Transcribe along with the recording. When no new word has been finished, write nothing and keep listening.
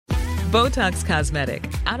Botox Cosmetic,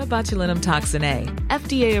 out of botulinum toxin A,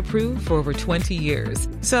 FDA approved for over 20 years.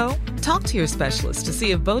 So, talk to your specialist to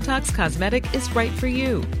see if Botox Cosmetic is right for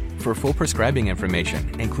you. For full prescribing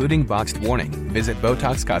information, including boxed warning, visit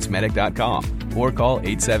BotoxCosmetic.com or call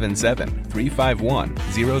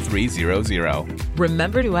 877-351-0300.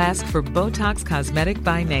 Remember to ask for Botox Cosmetic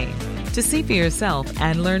by name. To see for yourself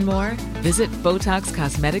and learn more, visit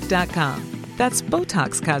BotoxCosmetic.com. That's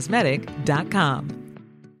BotoxCosmetic.com.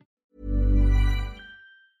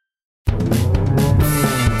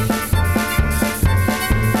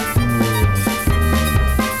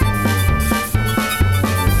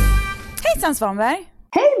 Hejsan Svanberg!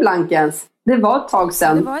 Hej Blankens! Det var ett tag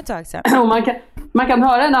sedan. Och man kan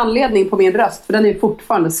höra en anledning på min röst, för den är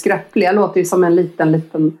fortfarande skröplig. Jag låter ju som en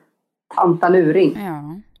liten tantaluring.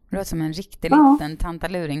 Ja, det låter som en riktig liten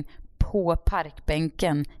tantaluring på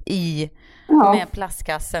parkbänken med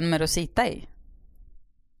plastkassen med Rosita i.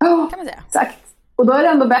 Ja, kan man säga. Exakt. Och då är det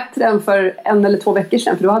ändå bättre än för 1 eller 2 veckor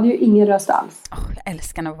sedan, för du hade ju ingen röst alls. Jag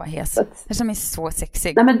älskar att vara hes. Det som är så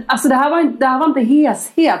sexig. Nej, men alltså det här var inte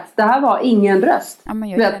heshet. Det här var ingen röst. Ja, men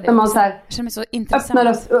jag vet, när man så här känner mig så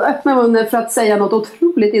intressant. Öppnar munnen för att säga något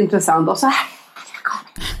otroligt intressant. Och så här.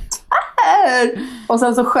 Och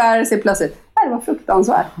sen så skär det sig plötsligt. Det var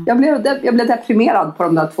fruktansvärt. Jag blev deprimerad på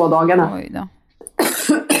de där 2 dagarna. Oj då.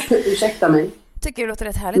 Ursäkta mig. Tycker det låter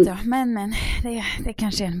rätt härligt, ja. Men det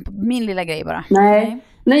kanske är min lilla grej bara. Nej,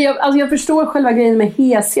 jag förstår själva grejen med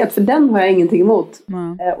heshet, för den har jag ingenting emot.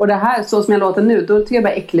 Och det här, så som jag låter nu, då tycker jag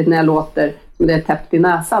bara äckligt när jag låter som det är täppt i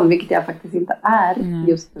näsan, vilket jag faktiskt inte är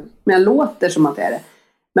just nu. Men jag låter som att det är det.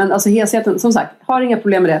 Men alltså hesheten, som sagt, har inga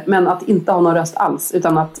problem med det, men att inte ha någon röst alls,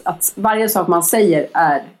 utan att varje sak man säger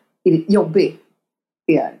är jobbig.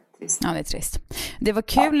 Det är trist. Ja, det är trist. Det var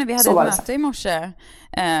kul när vi hade ett möte i morse.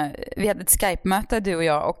 Vi hade ett Skype-möte, du och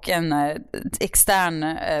jag, och en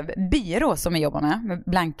extern byrå som vi jobbar med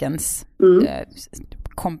Blankens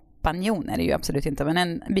kompanjon är det ju absolut inte, men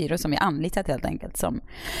en byrå som vi anlitat helt enkelt.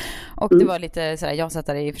 Och det var lite sådär, jag satt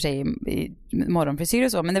där i och för sig i morgonfrisyr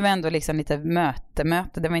och så, men det var ändå liksom lite möte,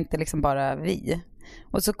 det var inte liksom bara vi.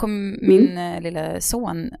 Och så kom min lilla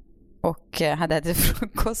son och hade ätit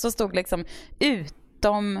frukost och stod liksom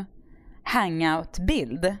utom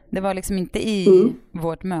hangout-bild. Det var liksom inte i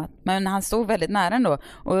vårt möte, men han stod väldigt nära ändå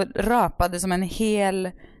och rapade som en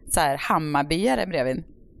hel så här hammarbyare bredvid.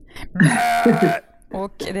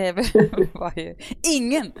 Och det var ju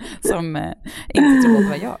ingen som inte trodde att det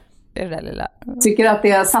var jag. Det där lilla. Tycker att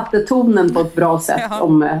det satte tonen på ett bra sätt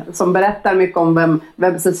som berättar mycket om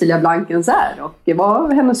vem Cecilia Blankens är och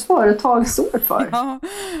vad hennes företag står för. Ja,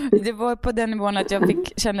 det var på den nivån att jag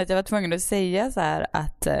kände att jag var tvungen att säga så här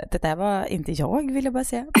att det där var inte jag, ville jag bara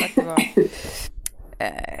säga. Att det var,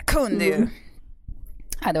 kunde ju.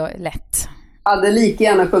 Ja, det var lätt. Hade lika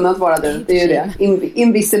gärna kunnat vara du. Det är ju det.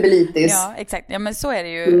 Invisibilities. Ja, exakt. Ja, men så är det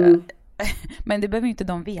ju. Men det behöver ju inte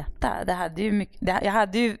de veta. Jag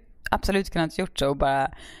hade ju absolut kunnat gjort så och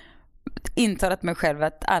bara intalat mig själv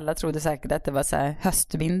att alla trodde säkert att det var så här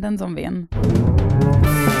höstvinden som vin.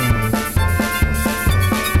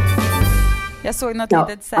 Jag såg något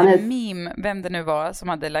litet så här meme, vem det nu var som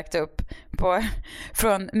hade lagt upp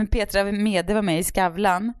men Petra Mede var med i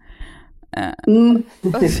Skavlan.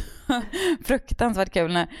 Fruktansvärt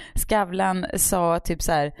kul när Skavlan sa typ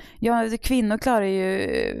så här: ja, kvinnor klarar ju,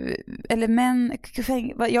 eller män,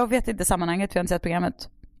 jag vet inte sammanhanget, vi har inte sett programmet,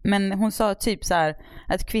 men hon sa typ så här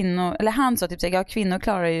att han sa typ så här, ja, kvinnor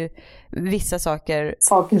klarar ju vissa saker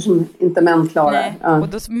som inte män klarar. Nej. Och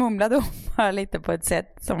då mumlade hon bara lite på ett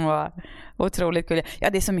sätt som var otroligt kul. Ja,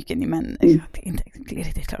 det är så mycket ni män inte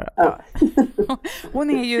riktigt klarar. Ja. Hon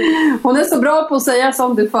är så bra på att säga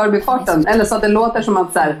sånt i förbifarten, eller så att det låter som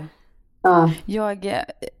att så här,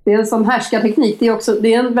 det är en sån härskarteknik. Det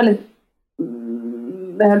är en väldigt,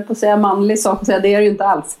 jag höll på att säga manlig sak att säga, det är det ju inte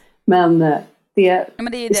alls, men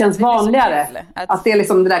det känns vanligare att det är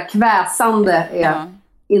liksom det där kväsande är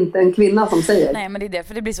inte en kvinna som säger. Nej, men det är det,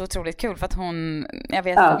 för det blir så otroligt kul för att hon, jag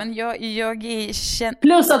vet inte, men jag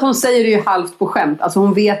plus att hon säger det ju halvt på skämt. Alltså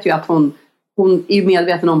hon vet ju att hon är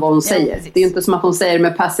medveten om vad hon säger. Precis. Det är ju inte som att hon säger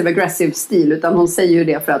med passive aggressive stil, utan hon säger ju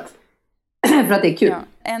det för att det är kul. Ja,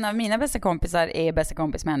 en av mina bästa kompisar är bästa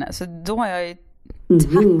kompis med henne, så då har jag ju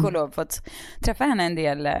tack och lov fått träffa henne en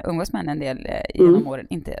del, umgås med henne en del genom åren,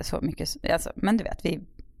 inte så mycket alltså, men du vet, vi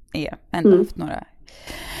är ändå haft några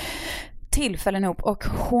tillfällen ihop, och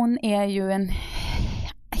hon är ju en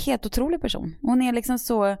helt otrolig person. Hon är liksom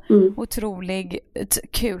så otrolig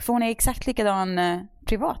kul, för hon är exakt likadan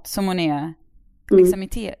privat som hon är liksom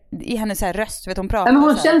i hennes så här röst, vet hon pratar. Men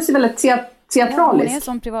hon känns ju väldigt teatralisk. Hon är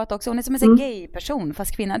som privat också. Hon är som en gay-person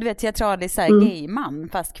fast kvinna. Du vet, teatralisk gay-man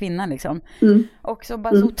fast kvinna liksom. Och så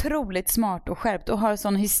bara så otroligt smart och skärpt och har en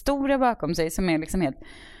sån historia bakom sig som är liksom helt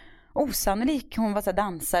osannolik. Hon var så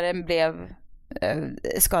dansare, blev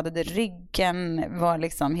skadade ryggen, var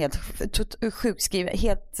liksom helt sjukskriven,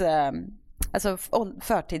 helt alltså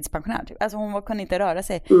förtidspensionär typ. Alltså hon kunde inte röra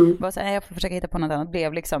sig. Var så här, jag får försöka hitta på något annat.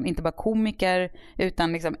 Blev liksom inte bara komiker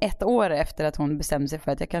utan liksom 1 år efter att hon bestämde sig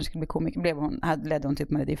för att jag kanske skulle bli komiker ledde hon typ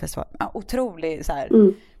Melodifestivalen. Otrolig så här.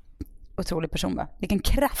 Otrolig person va. Vilken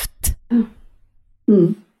kraft.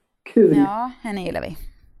 Kul. Ja, henne gillar vi.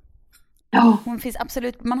 Ja. Hon finns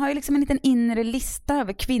absolut, man har ju liksom en liten inre lista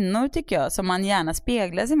över kvinnor tycker jag som man gärna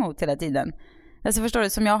speglar sig mot hela tiden. Alltså förstår du,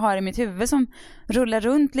 som jag har i mitt huvud som rullar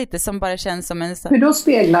runt lite som bara känns som en... Hur då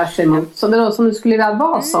speglar sig mot? Som du skulle vilja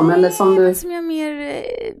vara som? Nej, eller som du... som jag mer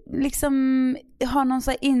liksom har någon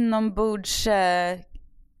så här inombords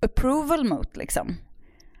approval mot liksom.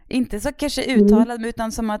 Inte så kanske uttalad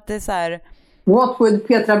utan som att det är så här... What would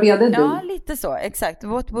Petra Bede do? Ja, lite så, exakt.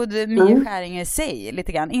 What would Mia Skäringer say?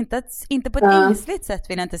 Lite grann. Inte på ett ängsligt sätt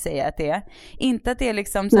vill jag inte säga att det är. Inte att det är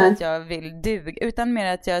liksom så att jag vill duga, utan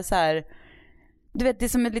mer att jag så här... Du vet, det är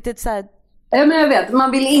som ett litet så här... Ja, men jag vet.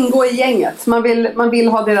 Man vill ingå i gänget. Man vill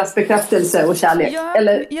ha deras bekräftelse och kärlek. Ja,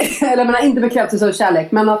 eller menar inte bekräftelse och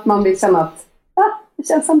kärlek, men att man vill känna att det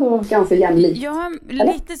känns ändå ganska jämlikt. Ja,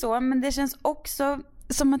 lite så. Men det känns också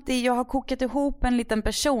som att jag har kokat ihop en liten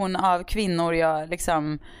person av kvinnor jag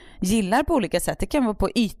liksom gillar på olika sätt. Det kan vara på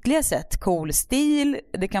ytliga sätt. Cool stil.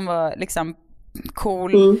 Det kan vara liksom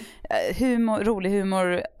cool humor, rolig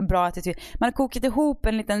humor, bra attityd. Man har kokat ihop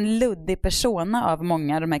en liten luddig persona av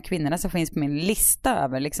många av de här kvinnorna som finns på min lista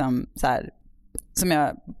över liksom så här, som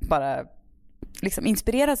jag bara liksom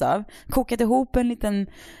inspireras av. Kokat ihop en liten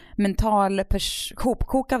mental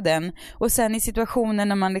hopkok av den, och sen i situationer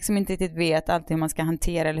när man liksom inte riktigt vet alltid hur man ska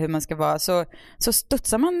hantera eller hur man ska vara, så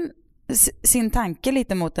studsar man sin tanke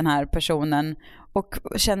lite mot den här personen och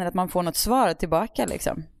känner att man får något svar tillbaka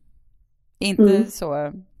liksom. Inte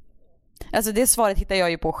så... Alltså det svaret hittar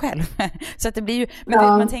jag ju på själv. Så att det blir ju... Men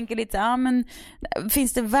man tänker lite, men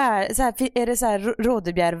finns det så här, är det så här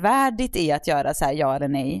rådebjärvärdigt i att göra så här ja eller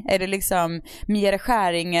nej? Är det liksom Mia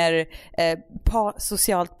Skäringer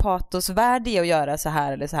socialt patosvärdig att göra så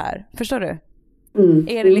här eller så här? Förstår du?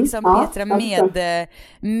 Är det liksom Petra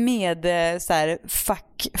med så här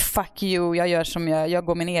fuck you, jag gör som jag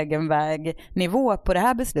går min egen väg nivå på det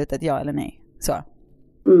här beslutet, ja eller nej? Så.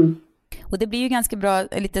 Och det blir ju ganska bra,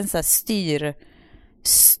 en liten så här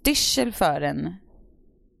styrsel för en.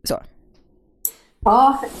 Så.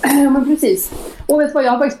 Ja, men precis. Och vet du vad,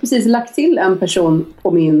 jag har faktiskt precis lagt till en person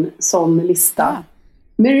på min sån lista.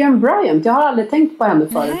 Miriam Bryant, jag har aldrig tänkt på henne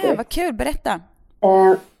förut. Nej, vad kul, berätta.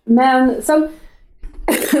 Men sen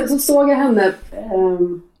så såg jag henne...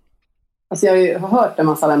 Alltså jag har hört en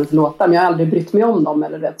massa av hennes låtar, men jag har aldrig brytt mig om dem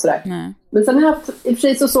eller vet sådär. Nej. Men sen i och för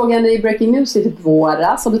sig så såg jag henne i Breaking News i typ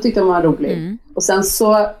våras, och då tyckte jag hon var rolig. Och sen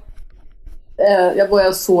så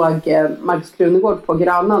jag såg Marcus Krunegård på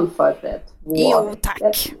Granan för 2 år. Jo,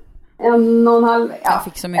 tack. 1,5. Ja, jag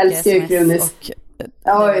fick så mycket sms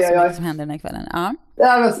och det var så som hände den här kvällen. Ja.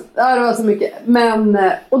 Det var så mycket. Men,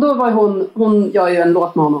 och då var hon gör ju en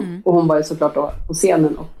låt med honom. Och hon var ju såklart då på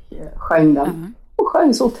scenen och sjöng den. Och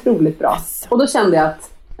sjöng så otroligt bra. Yes. Och då kände jag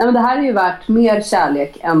att men det här är ju värt mer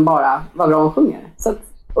kärlek än bara vad bra hon sjunger.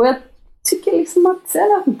 Och jag tycker liksom att,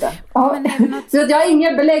 jag vet inte. Så jag har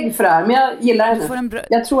inga belägg för det här, men jag gillar henne.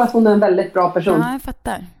 Jag tror att hon är en väldigt bra person. Ja, jag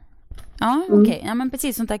fattar. Ja, okej. Ja, men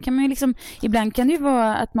precis sånt där kan man ju liksom, ibland kan det ju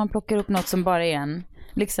vara att man plockar upp något som bara är en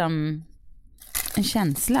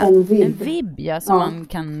känsla. En vibb, ja, som man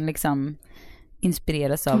kan liksom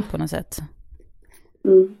inspireras av på något sätt.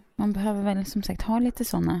 Man behöver väl som sagt ha lite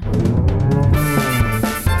såna.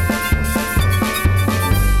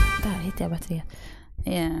 Där hittade jag batteriet.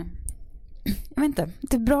 Jag vet inte.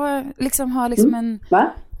 Det är bra liksom ha liksom en...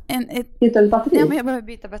 Va? Byta batteri? Ja, men jag behöver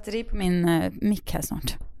byta batteri på min mick här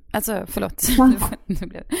snart. Alltså, förlåt.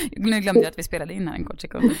 Nu glömde jag att vi spelade in här en kort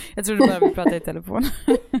sekund. Jag trodde bara vi pratade i telefon.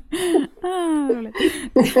 Roligt.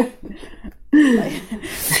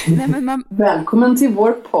 Nej, men välkommen till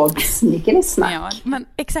vår podd Kvinnolistan. Ja, men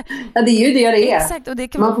exakt. Ja, det är ju det är. Exakt, och det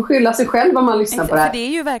kan man får skylla sig själv om man lyssnar på det här. För det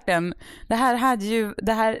är ju verkligen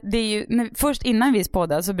det är ju först innan vi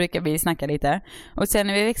poddar så brukar vi snacka lite, och sen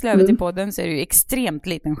när vi växlar över till podden så är det ju extremt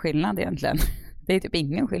liten skillnad egentligen. Det är typ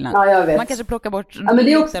ingen skillnad. Ja, jag vet. Man kanske plockar bort men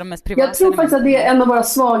det är också, de mest privata. Jag tror faktiskt att det är en av våra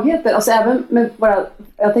svagheter. Alltså även med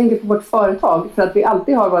jag tänker på vårt företag. För att vi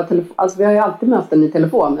alltid har våra telefon. Alltså vi har ju alltid möten i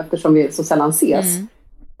telefon eftersom vi så sällan ses.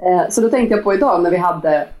 Så då tänkte jag på idag när vi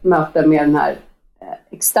hade möte med den här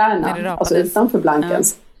externa, alltså utanför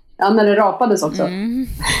blankens. Ja, när det rapades också.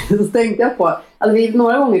 Så tänkte jag på att vi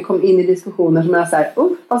några gånger kom in i diskussioner som är så här,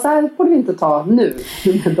 fast här får vi inte ta nu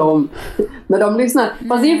när de lyssnar.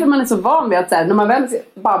 Fast det är för man är så van vid att så här, när man väl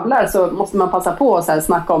babblar så måste man passa på att så här,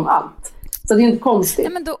 snacka om allt. Så det är inte konstigt.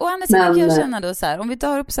 Ja, men då, å andra sidan kan jag känna då så här, om vi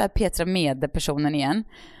tar upp så här Petra Mede-personen igen.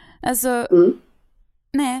 Alltså,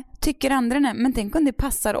 nej, tycker andra nej. Men tänk om det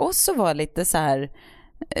passar oss att vara lite så här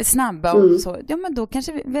snabba och så. Ja, men då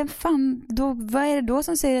kanske vi, vad är det då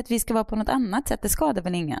som säger att vi ska vara på något annat sätt? Det skadar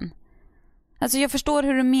väl ingen? Alltså jag förstår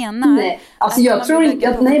hur du menar. Nej, alltså jag tror inte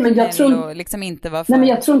att jag tror liksom inte var nej, men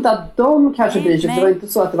jag tror inte att de kanske bryr sig. Det var inte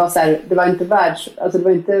så att det var så här, det var inte alltså det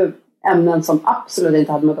var inte ämnen som absolut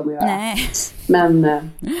inte hade med dem att göra. Nej. Men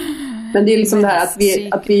det är liksom det här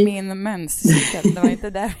att vi min menscykel, det var inte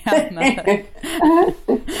där vi hamnade.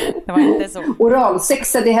 Det var inte så.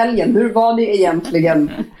 Oralsexet i helgen, hur var det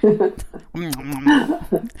egentligen?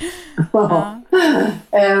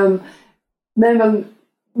 Men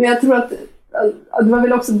jag tror att det var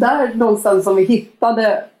väl också där någonstans som vi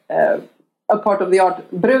hittade A Part of the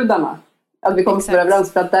Art-brudarna. Att vi kom till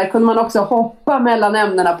överens, för att där kunde man också hoppa mellan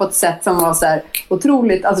ämnena på ett sätt som var så här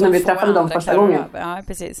otroligt, alltså när vi träffade dem första gången. Ja,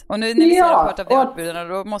 precis. Och nu när vi ser rapport av de utbuden,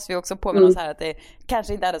 då måste vi också påminna oss här att det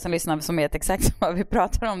kanske inte är alla som lyssnar som vet exakt vad vi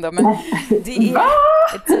pratar om då, men det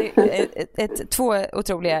är två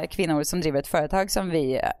otroliga kvinnor som driver ett företag som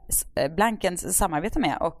vi Blankens samarbetar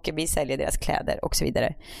med, och vi säljer deras kläder och så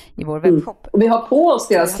vidare i vår webbshop. Och vi har på oss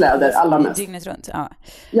deras kläder allra mest. Dygnet runt, ja.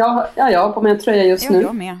 Jag har på mig en tröja just nu.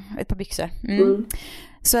 Jag med, ett par byxor.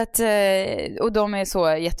 Så att, och de är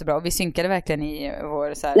så jättebra, och vi synkade verkligen i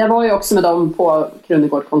vår så här... Jag var ju också med dem på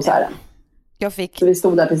Krunegård-konserten. Så vi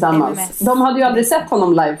stod där tillsammans. MMS. De hade ju aldrig sett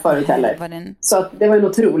honom live förut heller. Så att det var en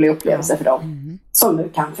otrolig upplevelse för dem. Som du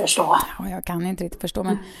kan förstå. Ja, jag kan inte riktigt förstå,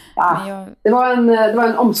 men det var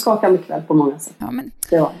en omskakande kväll på många sätt. Ja, men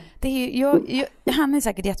det var. Det är han är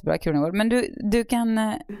säkert jättebra Krunegård, men du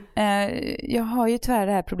kan jag har ju tyvärr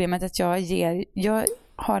det här problemet att jag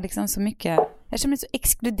har liksom så mycket, jag känner mig så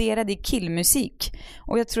exkluderad i killmusik,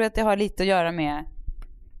 och jag tror att det har lite att göra med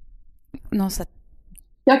något sätt.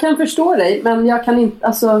 Jag kan förstå dig, men jag kan inte,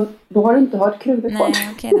 alltså då har du inte hört Krunegård. Nej,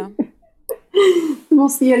 okej då. Du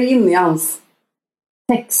måste ge dig in i hans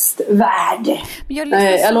textvärld. Jag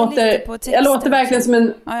låter verkligen som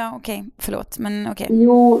en... Ja, okej. Förlåt, men okej.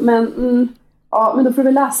 Jo, men... men då får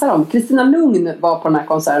vi läsa dem. Kristina Lugn var på den här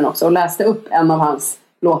konserten också och läste upp en av hans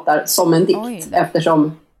låtar som en dikt.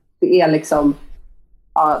 Eftersom det är liksom...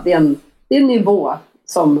 Ja, det är en nivå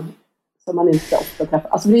som man inte ofta träffar.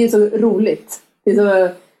 Alltså det är så roligt. Det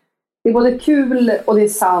är både kul och det är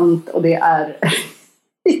sant och det är...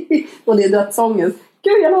 och det är dödsångest.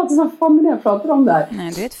 Gud, jag låter så fan när jag pratar om det här.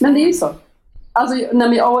 Nej, men det är ju så. Alltså,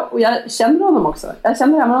 och jag känner honom också. Jag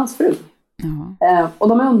känner även hans fru. Och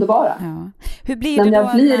de är underbara. Ja. Hur blir det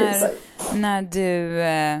då när du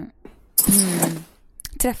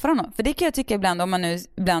träffar honom? För det kan jag tycka ibland, om man nu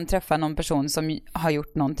ibland träffar någon person som har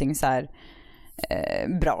gjort någonting så här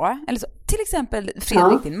bra. Eller så. Till exempel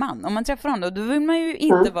Fredrik, din man. Om man träffar honom då vill man ju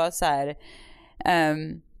inte vara så här...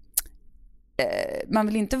 man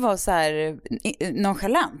vill inte vara så här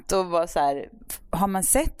nonchalant och vara så här, har man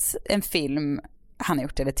sett en film han har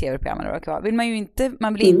gjort eller tv-program eller vad, vill man ju inte,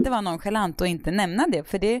 man vill inte vara nonchalant och inte nämna det,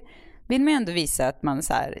 för det vill man ju ändå visa att man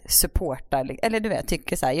så här supportar, eller du vet,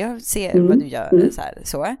 tycker så här, jag ser vad du gör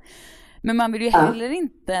så. Men man vill ju heller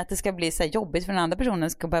inte att det ska bli så här jobbigt för den andra personen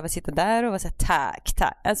ska behöva sitta där och vara så här,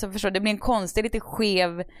 tack. Alltså förstår, det blir en konstig, lite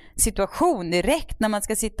skev situation direkt när man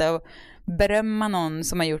ska sitta och berömma någon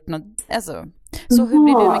som har gjort något, alltså. Så hur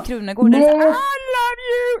blir du med Krunegård? I love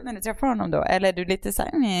you! När du träffar honom då? Eller är du lite så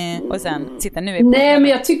här, och sen sitta nu i... Nej, men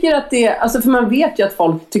jag tycker att det, alltså för man vet ju att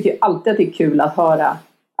folk tycker alltid att det är kul att höra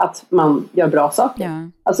att man gör bra saker. Ja.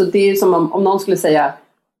 Alltså det är ju som om någon skulle säga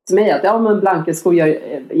till mig att men Blankeskor gör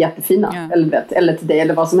jättefina eller till dig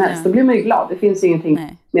eller vad som helst, då blir man ju glad. Det finns ju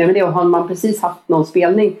ingenting mer med det, och har man precis haft någon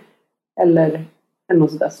spelning eller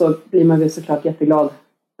något sådär, så blir man ju såklart jätteglad.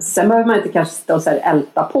 Sen behöver man inte kanske sitta och så här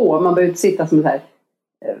älta på, man behöver inte sitta som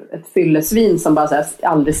ett fyllesvin som bara så här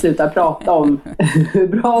aldrig slutar prata om hur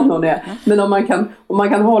bra någon är. Men om man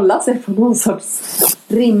kan hålla sig på någon sorts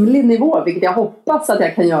rimlig nivå, vilket jag hoppas att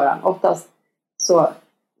jag kan göra oftast, så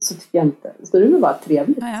tycker jag inte. Så det är bara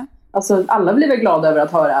trevligt. Ja. Alltså alla blir väl glada över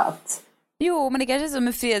att höra att... Jo, men det kanske är så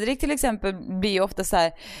med Fredrik till exempel, blir ju ofta så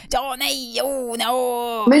här,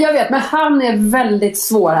 no. Men jag vet, men han är väldigt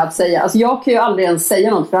svår att säga. Alltså jag kan ju aldrig ens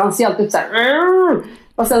säga något, för han ser alltid ut så här.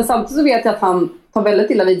 Och sen samtidigt så vet jag att ta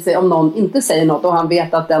väldigt illa vid sig om någon inte säger något och han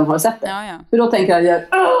vet att den har sett det. Ja. För då tänker han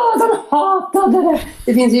de hatade det.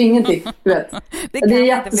 Det finns ju ingenting, du vet. Det är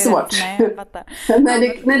jättesvårt.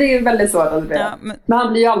 Nej, det är väldigt svårt att säga. Men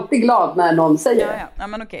han blir ju alltid glad när någon säger det. Ja,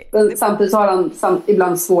 men okej. Samtidigt så har han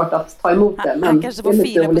ibland svårt att ta emot det. Men han kanske får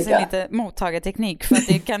fila på sin lite mottagarteknik, för att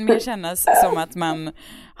det kan mer kännas som att man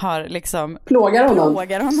har liksom plågar honom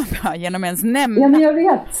genom ens nämna. Ja, men jag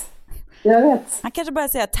vet. Han kanske bara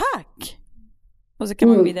säger tack. Och så kan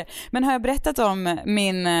man vidare. Men har jag berättat om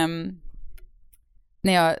min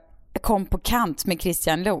när jag kom på kant med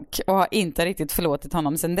Christian Lok och har inte riktigt förlåtit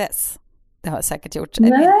honom sedan dess? Det har jag säkert gjort.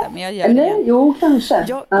 Nej, eller inte, men jag gör eller det. Jo, kanske.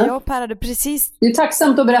 Jag parade precis. Det är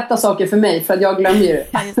tacksamt att berätta saker för mig, för att jag glömmer ju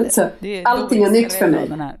det. Allting är nytt för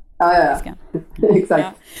mig. Ja.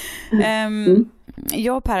 Exakt.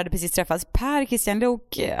 Jag och Per hade precis träffats. Per och Christian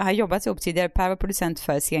Lok har jobbat ihop tidigare. Per var producent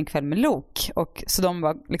för Sen kväll med Lok, och så de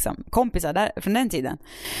var liksom kompisar där från den tiden.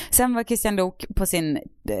 Sen var Christian Lok på sin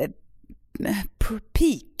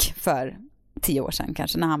peak för 10 år sedan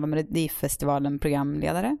kanske, när han var Melodifestivalen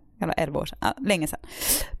programledare, eller 11 år sedan, länge sedan.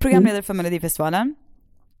 Programledare för Melodifestivalen.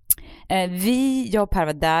 Jag och Per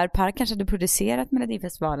var där. Per kanske hade producerat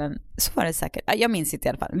Melodifestivalen. Så var det säkert. Jag minns inte i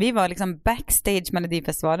alla fall. Vi var liksom backstage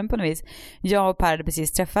Melodifestivalen på något vis. Jag och Per hade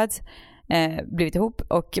precis träffats, blivit ihop,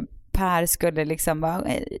 och Per skulle liksom bara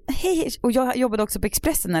hej. Och jag jobbade också på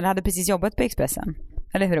Expressen, eller hade precis jobbat på Expressen.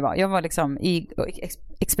 Eller hur det var. Jag var liksom i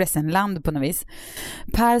Expressenland på något vis.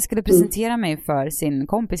 Per skulle presentera mig för sin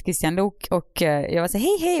kompis Christian Lok, och jag var så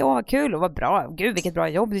här, hej, åh kul, och vad bra, gud vilket bra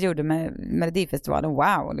jobb du gjorde med Melodifestivalen,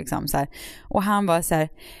 wow, liksom så här. Och han var så här,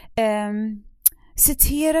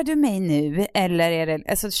 citerar du mig nu, eller är det,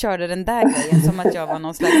 alltså körde den där grejen som att jag var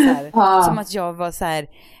någon slags så här, som att jag var så här,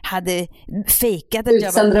 hade fejkat att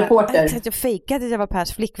jag fejkade att jag var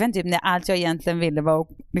Pers flickvän typ, när allt jag egentligen ville var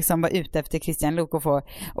liksom vara ute efter Christian Lok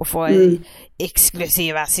och få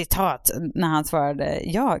exklusiva citat, när han svarade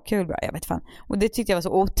ja, kul, bra, jag vet fan. Och det tyckte jag var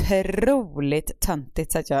så otroligt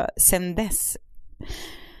töntigt, så att jag sen dess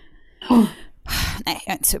nej,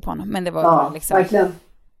 jag är inte sur på honom, men det var liksom verkligen.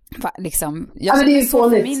 Liksom, jag känner mig så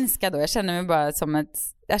förminskad då. Jag känner mig bara som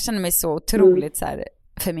jag känner mig så otroligt så här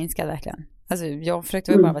förminskad verkligen. Alltså jag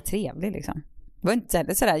försökte väl bara vara trevlig liksom. Det var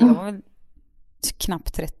inte så där, jag var väl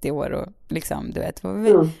knappt 30 år och liksom, du vet, vad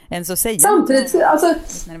vi än så säger. Samtidigt, alltså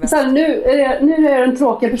så här, nu är det den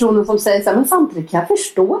tråkiga personen som säger så här, men samtidigt kan jag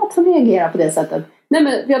förstå att hon reagerar på det sättet. Nej,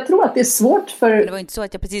 men jag tror att det är svårt för... Men det var inte så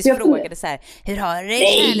att jag precis frågade så här, hur har det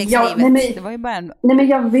kärlekslivet? Det var ju bara en... Nej, men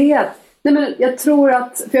jag vet. Nej, men jag tror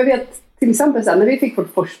att, för jag vet till exempel så här, när vi fick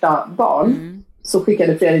vårt första barn så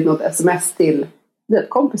skickade Fredrik något sms till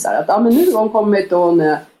kompisar att men nu har hon kommit och hon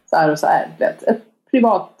är så här och så här, vet, ett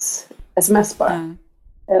privat sms bara.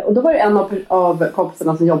 Och då var det en av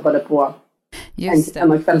kompisarna som jobbade på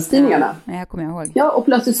en av kvällstidningarna. Ja, jag kommer ihåg. Ja, och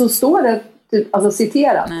plötsligt så står det typ, alltså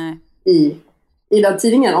citerat i den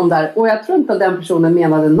tidningen om det här. Och jag tror inte att den personen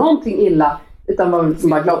menade någonting illa, utan var liksom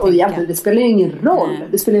bara glad. Och egentligen, det spelar ingen roll. Nej.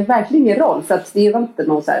 Det spelar verkligen ingen roll. För att det var inte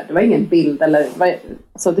någon så här, det var ingen bild eller,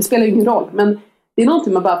 alltså det spelar ingen roll. Men det är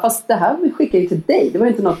någonting man bara, fast det här vi skickade ju till dig. Det var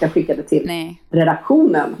inte något jag skickade till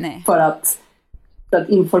redaktionen. För att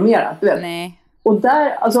informera, du vet. Nej. Och där,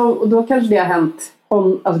 alltså, och då kanske det har hänt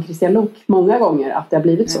alltså Christian Lok många gånger att det har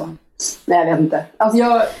blivit så. Nej, jag vet inte.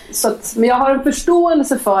 Alltså men jag har en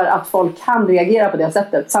förståelse för att folk kan reagera på det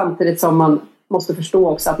sättet, samtidigt som man måste förstå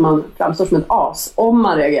också att man framstår som ett as om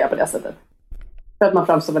man reagerar på det sättet. För att man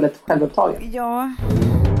framstår väldigt självupptagen. Ja.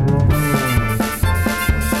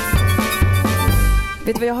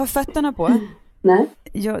 Vet du vad jag har fötterna på? Nej.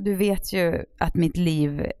 Ja, du vet ju att mitt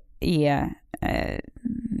liv är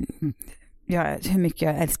hur mycket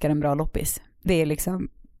jag älskar en bra loppis. Det är liksom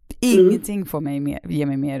ingenting får mig ge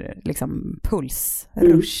mig mer liksom puls,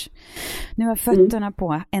 rush. Nu har jag fötterna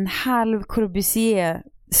på en halv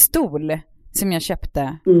Corbusier-stol som jag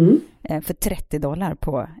köpte för $30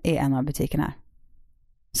 på i en av butikerna.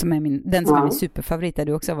 Som är den som är min superfavorit, där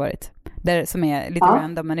du också har varit. Där som är lite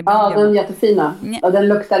random, men ibland den är jättefina. Ja, den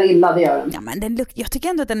luktar illa, det gör den. Ja, men jag tycker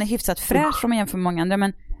ändå att den är hyfsat fräsch om man jämför med många andra,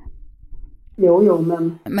 men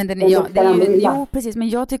men den jo, precis, men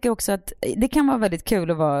jag tycker också att det kan vara väldigt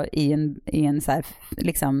kul att vara i en så här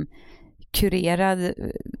liksom kurerad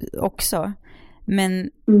också. Men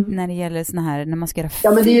när det gäller såna här, när man ska göra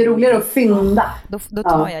men det är ju roligare att fynda. Då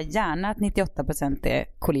tar jag gärna att 98% är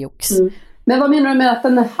koliox. Men vad menar du med att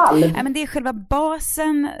den är halv? Nej, men det är själva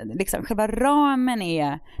basen, liksom, själva ramen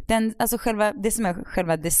är den, alltså det som är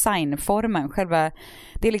själva designformen,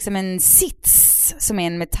 det är liksom en sits som är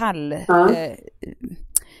en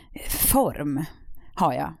metallform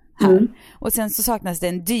har jag här. Och sen så saknas det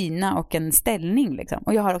en dyna och en ställning liksom.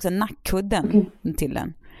 Och jag har också nackkudden till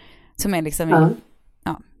den. Som är liksom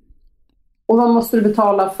Och vad måste du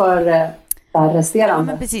betala för det här resterande? Ja,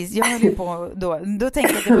 men precis. Jag håller på då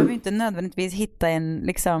tänker jag att jag behöver inte nödvändigtvis hitta en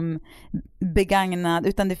liksom begagnad,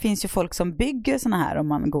 utan det finns ju folk som bygger såna här om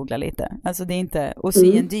man googlar lite. Alltså det är inte, och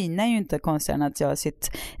sy en dyna är ju inte konstigare än att jag har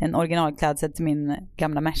sytt en originalklädsel till min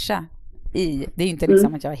gamla Merca i. Det är ju inte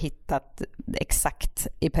liksom att jag har hittat exakt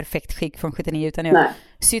i perfekt skick från 79, utan jag har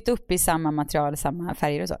sytt upp i samma material, samma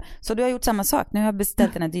färger och så. Så du har gjort samma sak. Nu har jag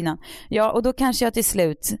beställt den här dynan. Ja, och då kanske jag till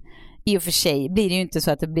slut, i och för sig blir det ju inte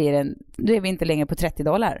så att det blir då är vi inte längre på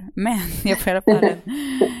 $30, men jag får i alla fall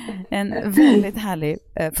en väldigt härlig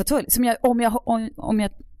fåtölj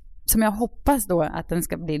som jag hoppas då att den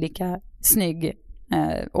ska bli lika snygg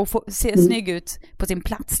och se snygg ut på sin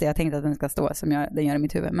plats där jag tänkte att den ska stå som den gör i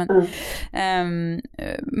mitt huvud.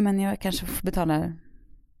 Men jag kanske får betala.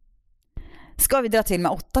 Ska vi dra till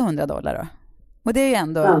med $800 då? Och det är ju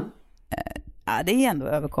ändå det är ändå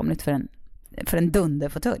överkomligt för en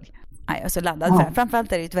dunderfåtölj. Jag är så laddad för det.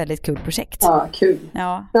 Framförallt är det ett väldigt kul projekt. Ja, kul.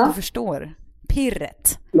 Ja, du förstår.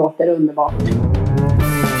 Pirret. Låter underbart.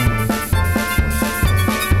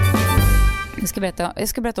 Jag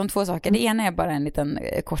ska berätta om 2 saker. Det ena är bara en liten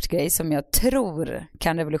kort grej som jag tror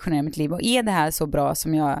kan revolutionera mitt liv. Och är det här så bra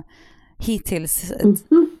som jag hittills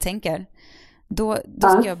tänker, då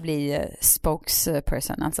ska jag bli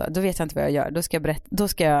spokesperson. Alltså, då vet jag inte vad jag gör. Då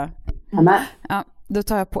ska jag då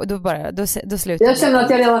tar jag på, då slutar jag. Känner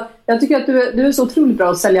att jag tycker att du är så otroligt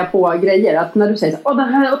bra att sälja på grejer. Att när du säger så, det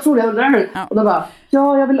här är otroligt, och då bara,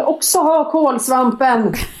 jag vill också ha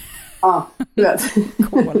kolsvampen. Ja, du vet.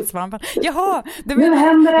 Kolsvampen. Jaha, nu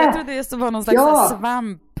händer det. Jag trodde just det var någon slags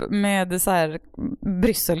svamp med så här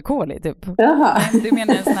brysselkål i typ. Jaha. Du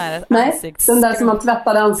menar en sån här den där som man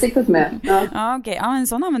tvättade ansiktet med. Ja, okej. Ja, en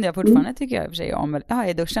sån använder jag fortfarande tycker jag i och för sig om. Ja,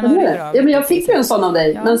 i duschen och ja, men jag fick ju en sån av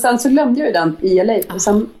dig. Men sen så glömde jag ju den i LA. Och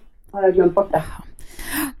sen har jag glömt bort det.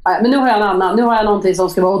 Men nu har jag en annan. Nu har jag någonting som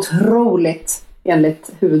ska vara otroligt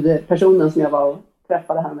enligt huvudpersonen som jag var och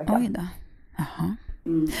träffade här med. Oj då. Jaha.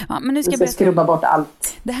 Ja, men nu ska jag skrubba bort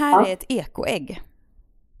allt. Det här är ett ekoägg.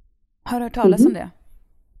 Har du hört talas om det?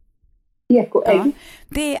 Ekoägg? Ja,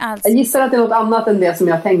 det är alltså... Jag gissar att det är något annat än det som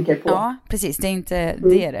jag tänker på. Ja, precis. Det är inte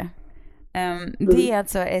det är det. Det är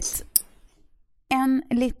alltså en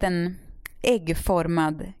liten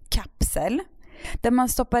äggformad kapsel där man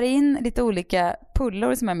stoppar in lite olika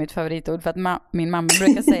pullor som är mitt favoritord för att min mamma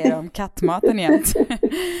brukar säga om kattmaten igen.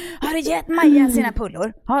 Har du gett Maja sina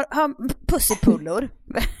pullor? Har Pussy pullor?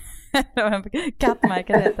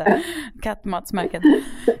 Kattmärket heter. Kattmatsmärket.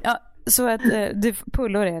 Ja, så att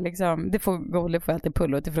pullor är liksom, det får alltid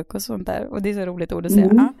pullor till frukost och sånt där. Och det är så roligt ord att säga.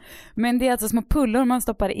 Ja. Men det är alltså små pullor man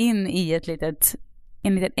stoppar in i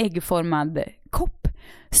en liten äggformad kopp.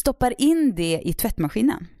 Stoppar in det i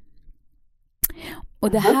tvättmaskinen.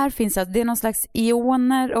 Och det här finns alltså, det är någon slags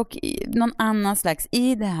ioner och någon annan slags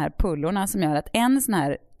i de här pullorna som gör att en sån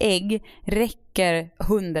här ägg räcker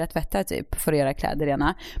 100 tvättar typ för att göra kläder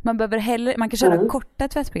rena. Man kan köra korta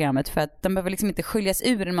tvättprogrammet för att de behöver liksom inte sköljas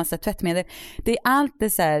ur en massa tvättmedel. Det är allt det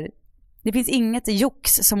så här, det finns inget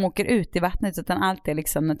jox som åker ut i vattnet utan allt är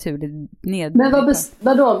liksom naturligt ned. Men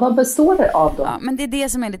vad består det av då? Ja, men det är det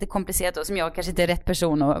som är lite komplicerat och som jag kanske inte är rätt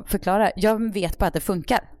person att förklara. Jag vet bara att det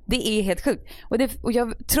funkar. Det är helt sjukt. Och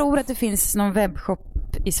jag tror att det finns någon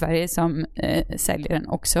webbshop i Sverige som säljer den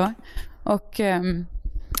också. Och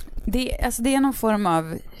det är någon form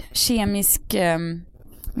av kemisk...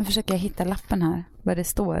 nu försöker jag hitta lappen här, vad det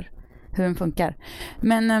står, hur den funkar.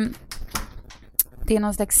 Men... det är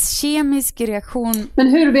någon slags kemisk reaktion. Men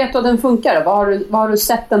hur vet du att den funkar då? Vad har du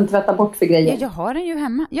sett den tvätta bort för grejer? Ja, jag har den ju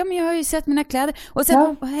hemma. Ja, men jag har ju sett mina kläder. Och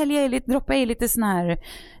sen droppar jag lite sån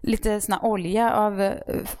här olja av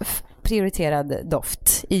prioriterad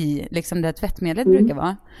doft i liksom det tvättmedlet brukar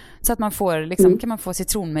vara. Så att man får kan man få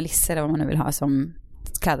citronmelissa eller vad man nu vill ha som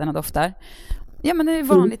kläderna doftar. Ja, men det är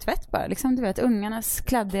vanlig tvätt bara. Liksom, du vet, ungarnas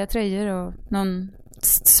kladdiga tröjor och någon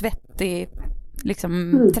svettig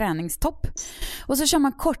träningstopp. Och så kör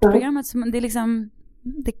man kortprogrammet som det är liksom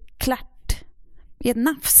det är klart i ett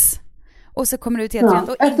nafs. Och så kommer det ut helt rent.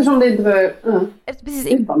 Eftersom det inte var...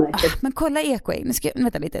 Precis. Men kolla ekoägg.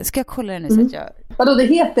 Vänta lite. Ska jag kolla det nu så att jag... Vadå, det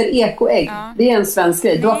heter ekoägg? Ja. Det är en svensk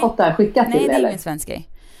grej. Du har fått det här skickat till eller? Nej, det är ingen svensk grej.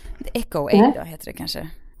 Ekoägg då heter det kanske.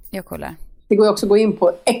 Jag kollar. Det går också att gå in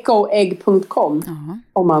på ekoägg.com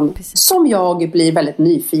om man, som jag, blir väldigt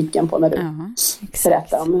nyfiken på när du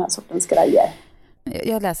berättar om den här sortens grejer.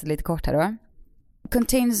 Jag läser lite kort här då.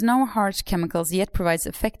 Contains no harsh chemicals yet provides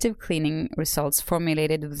effective cleaning results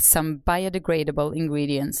formulated with some biodegradable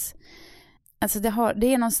ingredients. Alltså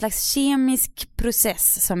det är någon slags kemisk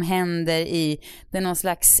process som händer det är någon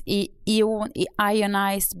slags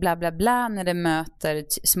ionized bla bla bla, när det möter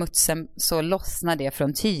smutsen så lossnar det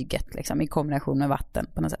från tyget liksom, i kombination med vatten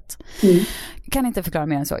på något sätt. Kan inte förklara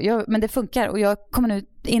mer än så. Men det funkar, och jag kommer nu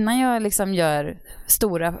innan jag liksom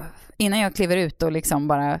innan jag kliver ut och liksom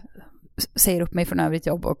bara säger upp mig från övrigt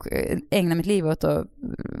jobb och ägnar mitt liv åt att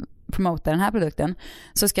promota den här produkten,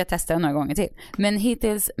 så ska jag testa den några gånger till. Men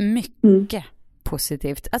hittills mycket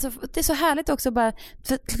positivt. Alltså det är så härligt också bara,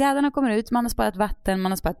 för kläderna kommer ut, man har sparat vatten,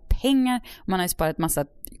 man har sparat pengar, man har sparat massa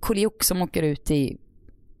koliox som åker ut i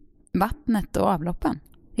vattnet och avloppen.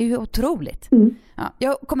 Det är ju otroligt. Ja,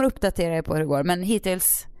 jag kommer uppdatera er på hur det går, men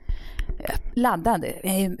hittills laddad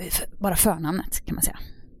är bara förnamnet kan man säga.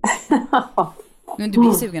 Men du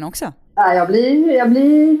blir sugen också? Ja, jag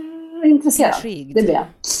blir intresserad. Intrigued. Det blir jag.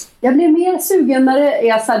 Jag blir mer sugen när det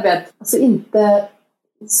är så här, alltså inte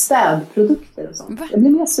städprodukter och sånt. Va? Jag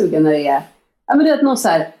blir mer sugen när det är, ja men det är någon så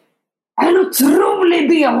här, en otrolig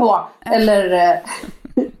BH eller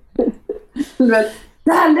du vet,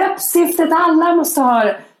 det här läppstiftet alla måste ha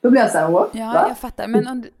det. Då blir jag så här, ja, va? Jag fattar.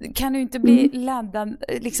 Men kan du inte bli laddad,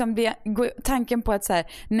 liksom tanken på att så här,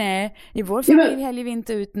 nej, i vår familj häller vi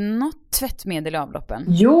inte ut något tvättmedel i avloppen.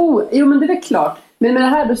 Jo, men det är väl klart. Men med det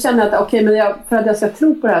här då känner jag att okej, men för att jag ska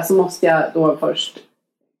tro på det här så måste jag då först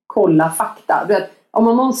kolla fakta. Du vet, om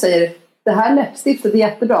någon säger, det här läppstiftet är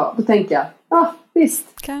jättebra, då tänker jag, ja visst,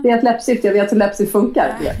 det är ett läppstift, jag vet hur läppstift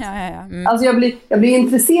funkar. Ja. Alltså jag blir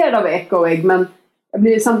intresserad av Eco-ägg, men jag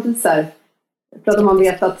blir samtidigt så här, för att man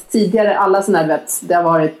vet att tidigare, alla sådana här, det har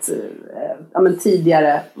varit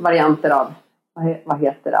tidigare varianter av, vad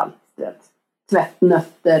heter allt,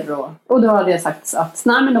 tvättnötter och då hade jag sagt att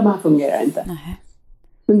nej, men de här fungerar inte. Nej.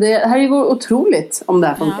 Men det här är ju otroligt om det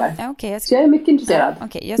här funkar. Ja, okay, så jag är mycket intresserad. Ja,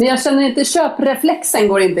 okay, men jag känner inte, köpreflexen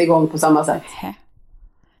går inte igång på samma sätt.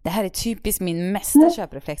 Det här är typiskt min mesta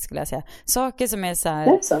köpreflex skulle jag säga. Saker som är så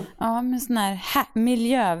här, ja, men sån här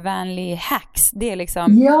miljövänlig hacks, det är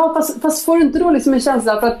liksom. Ja, fast får du inte då liksom en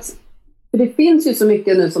känsla för det finns ju så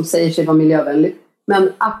mycket nu som säger sig vara miljövänligt,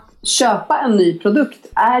 men att köpa en ny produkt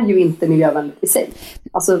är ju inte miljövänligt i sig.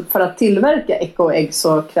 Alltså för att tillverka Eco-ägg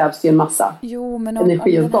så krävs det ju en massa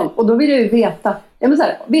energiåtgång. Och då vill jag ju veta,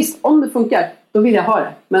 visst, om det funkar, då vill jag ha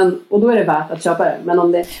det. Och då är det värt att köpa det. Men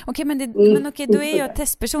om det... Okej, då är jag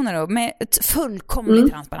testpersoner då, med ett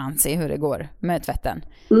fullkomlig transparens i hur det går med tvätten.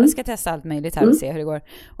 Jag ska testa allt möjligt här och se hur det går.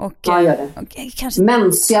 Och, ja, gör det. Kanske...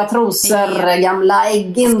 Mänsiga trosor, gamla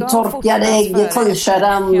ägg, torkade ägg,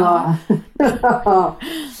 t-shirten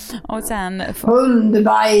och sen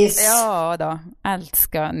hundbajs. Ja då, allt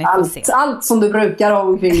ska ni få se. Allt som du brukar ha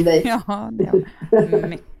omkring dig. Ja, det är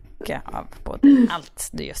mycket av både allt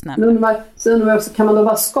du just nämnde. Så undrar också, kan man då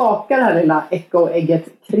bara skaka det här lilla Eco-ägget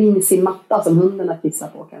kring sin matta som hundarna kissar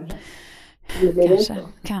på kanske?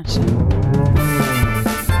 Kanske.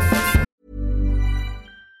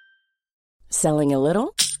 Selling a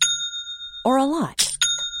little or a lot?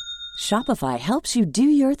 Shopify helps you do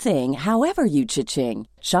your thing however you cha-ching.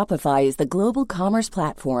 Shopify is the global commerce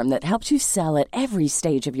platform that helps you sell at every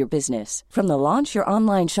stage of your business. From the launch your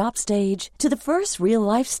online shop stage to the first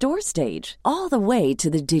real-life store stage, all the way to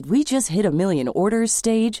the did we just hit a million orders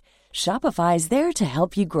stage. Shopify is there to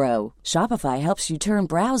help you grow. Shopify helps you turn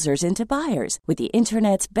browsers into buyers with the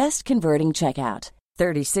internet's best converting checkout.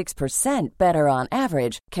 36% better on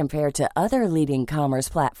average compared to other leading commerce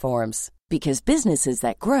platforms. Because businesses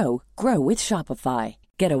that grow, grow with Shopify.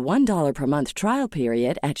 Get a $1 per month trial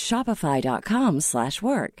period at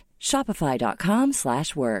shopify.com/work.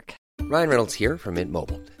 Shopify.com/work. Ryan Reynolds here from Mint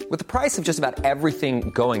Mobile. With the price of just about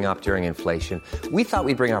everything going up during inflation, we thought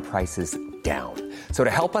we'd bring our prices down. So to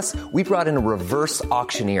help us, we brought in a reverse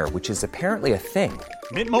auctioneer, which is apparently a thing.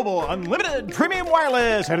 Mint Mobile Unlimited Premium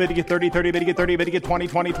Wireless. How to get 30, 30, bit to get 30, bit to get 20,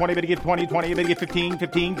 20, 20, bit to get 20, 20, bit to get 15,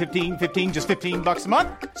 15, 15, 15, just $15 a month?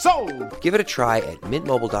 Sold! Give it a try at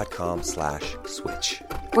mintmobile.com/switch.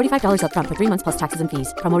 $45 up front for 3 months plus taxes and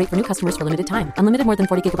fees. Promo rate for new customers for limited time. Unlimited more than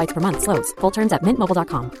 40 gigabytes per month. Slows full terms at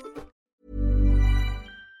mintmobile.com.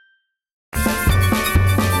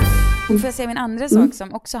 Får jag säga min andra sak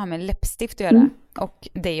som också har med läppstift att göra och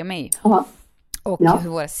dig och mig. Och hur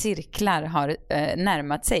våra cirklar har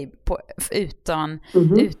närmat sig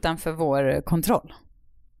utanför vår kontroll.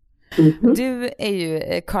 Du är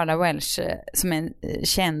ju Carla Welch som är en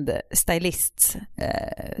känd stylist.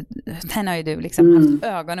 Henne har ju du liksom haft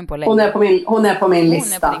ögonen på länge. Hon är på min lista. Hon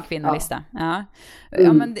är på din kvinnolista. Ja,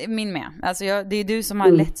 men min med. Alltså det är du som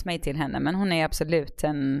har lett mig till henne, men hon är absolut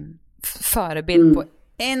en förebild på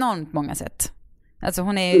enormt många sätt. Alltså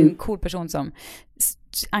hon är en cool person som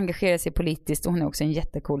engagerar sig politiskt och hon är också en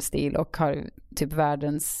jättecool stil och har typ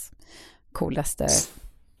världens coolaste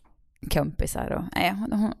kompisar och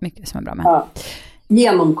hon mycket som är bra med. Ja.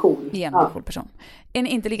 Genomcool person. En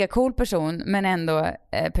inte lika cool person men ändå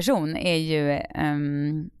person är ju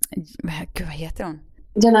vad heter hon?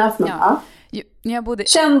 Jenna Elfman. Jag bodde...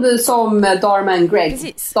 Känd som Dharma and Greg.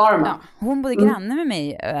 Precis. Dharma. Ja, hon bodde granne med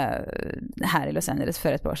mig här i Los Angeles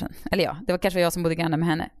för ett par år sedan. Eller det var kanske jag som bodde granne med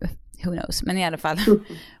henne. Who knows? Men i alla fall.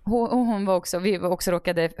 Hon var också, vi också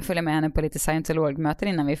råkade följa med henne på lite scientologmöten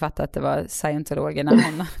innan vi fattade att det var scientologerna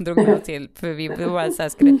hon drog med till. För vi var så här,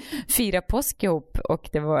 skulle fira påsk ihop och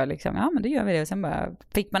det var liksom, ja men då gör vi det. Och sen bara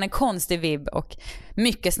fick man en konstig vibb och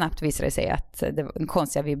mycket snabbt visade det sig att den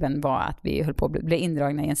konstiga vibben var att vi höll på att bli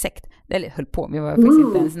indragna i en sekt. Eller höll på, vi var faktiskt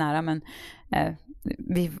inte ens nära men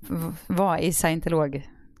vi var i scientolog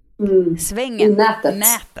svängen. Nätet.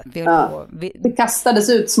 Vi höll på. Det kastades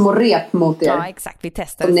ut små rep mot er. Ja, exakt. Vi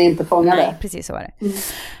testade. Som ni inte fångade. Nej, precis så var det.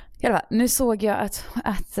 I alla fall, nu såg jag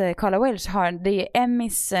att Carla Welch har, det är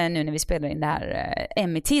Emmys nu när vi spelar in det här,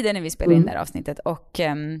 Emmy-tiden när vi spelar in det här avsnittet och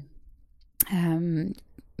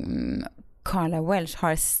Carla Welch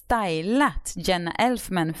har stylat Jenna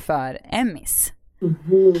Elfman för Emmys.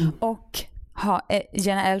 Och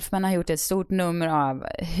Jenna Elfman har gjort ett stort nummer av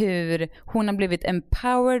hur hon har blivit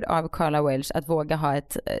empowered av Carla Welch att våga ha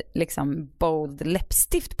ett liksom bold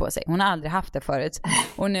läppstift på sig. Hon har aldrig haft det förut.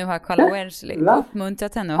 Och nu har Carla Welch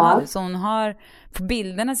uppmuntrat henne att ha det. Så hon har, på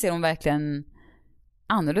bilderna ser hon verkligen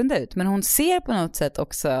annorlunda ut. Men hon ser på något sätt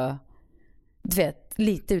också, du vet,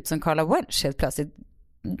 lite ut som Carla Welch helt plötsligt.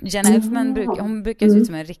 Jenna Elfman brukar se ut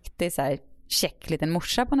som en riktig så här check liten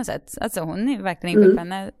morsa på något sätt. Alltså hon är verkligen inte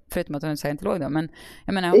henne, förutom att hon är scientolog då, men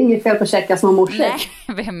jag menar, det är inget fel på checka små morsor. Nej,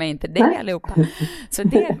 vem är inte det allihopa. Så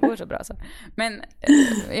det går så bra så. Men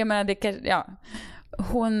jag menar det kan,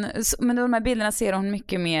 men de här bilderna ser hon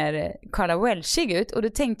mycket mer Carla Welchig ut och då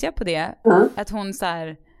tänkte jag på det att hon så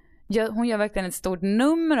här, hon gör verkligen ett stort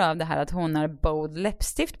nummer av det här att hon har bold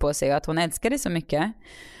läppstift på sig och att hon älskar det så mycket.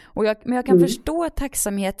 Men jag kan förstå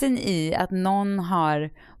tacksamheten i att någon har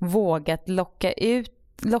vågat locka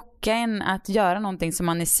en att göra någonting som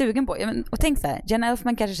man är sugen på. Och tänk så här, Jenna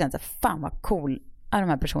Elfman kanske känner så här, fan vad cool alla de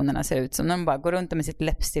här personerna ser ut som när de bara går runt med sitt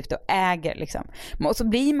läppstift och äger liksom. Och så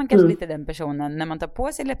blir man kanske lite den personen när man tar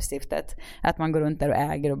på sig läppstiftet att man går runt där och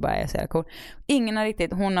äger och bara är så här cool. Ingen har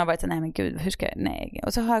riktigt, hon har varit så nej men gud, hur ska jag, nej.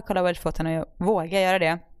 Och så har Carla Welch fått henne att våga göra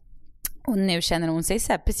det. Och nu känner hon sig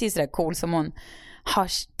så här, precis så där cool som hon har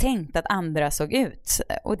tänkt att andra såg ut.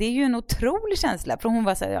 Och det är ju en otrolig känsla. För hon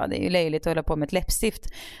var så här, ja det är ju löjligt att hålla på med ett läppstift.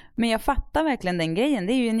 Men jag fattar verkligen den grejen.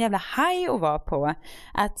 Det är ju en jävla haj att vara på.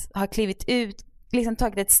 Att ha klivit ut, liksom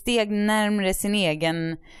tagit ett steg närmare sin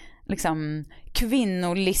egen liksom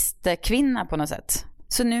kvinnolistekvinna på något sätt.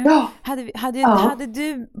 Så nu hade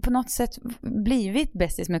du på något sätt blivit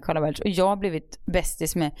bästis med Carla Welch och jag blivit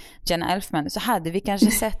bästis med Jenna Elfman, så hade vi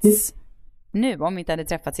kanske setts nu om vi inte hade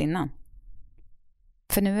träffats innan.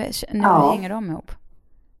 För nu hänger de ihop.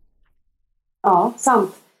 Ja,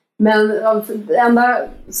 sant. Men det enda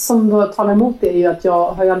som då talar emot det är ju att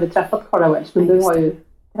jag har ju aldrig träffat Carla Welch, men du har ju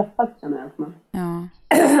träffat Jenna Elfman. Ja.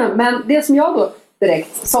 Men det som jag då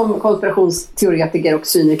direkt, som konspirationsteoretiker och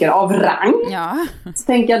cyniker av rang, så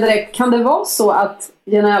tänker jag direkt, kan det vara så att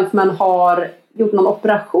Jenna Elfman har gjort någon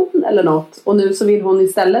operation eller något och nu så vill hon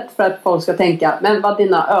istället för att folk ska tänka, men vad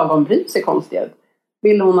dina ögonbryn ser konstiga ut,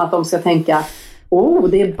 vill hon att de ska tänka,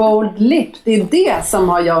 det är bold lip. Det är det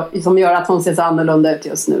som gör att hon ser så annorlunda ut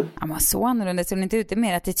just nu. Ja, men så annorlunda ser hon inte ut. Det är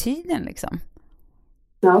mer attityden liksom.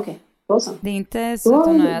 Ja, okej. Då så. Det är inte så att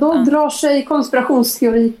hon då drar sig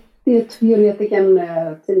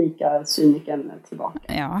konspirationsteoretikern tillika cynikern tillbaka.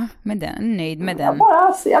 Ja, nöjd med den.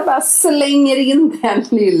 Jag bara slänger in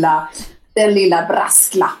den lilla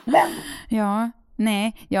brasklappen.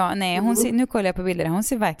 Nej. Nu kollar jag på bilder. Hon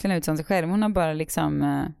ser verkligen ut som sig själv. Hon har bara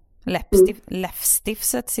liksom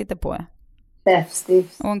läppstiftet sitter på.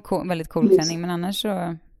 Läppstift. Och en väldigt cool klänning, men annars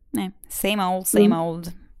så nej, same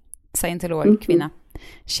old scientolog kvinna.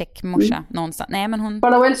 Check morsa någonstans. Nej, men hon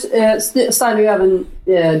Carla Welch stylar ju även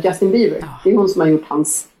Justin Bieber. Det är hon som har gjort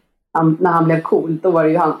när han blev cool, då var det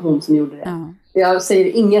ju hon som gjorde det. Jag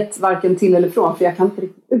säger inget varken till eller från, för jag kan inte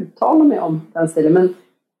riktigt uttala mig om den stilen, men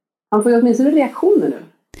han får ju åtminstone reaktioner nu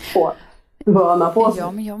på på sig.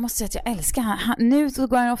 Ja, men jag måste säga att jag älskar han. Nu så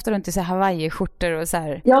går han ofta runt i så här Hawaii-skjortor och så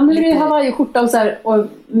här. Ja, nu är det Hawaii-skjorta och så här och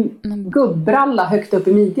gubbralla högt upp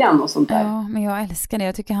i midjan och sånt där. Ja, men jag älskar det.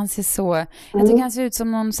 Jag tycker han ser så. Jag tycker han ser ut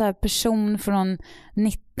som någon så här person från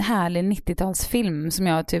härlig 90-talsfilm som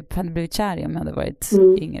jag typ hade blivit kär i om jag hade varit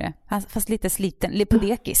yngre. Fast lite sliten, lite på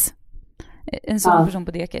dekis. En sån person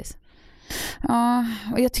på dekis. Ja,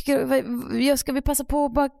 och jag tycker ska vi passa på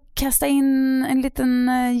att bara kasta in en liten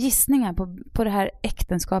gissning här på det här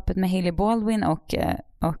äktenskapet med Hailey Baldwin och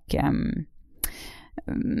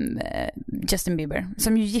Justin Bieber,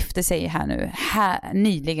 som ju gifte sig här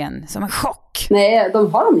nyligen, som en chock. Nej,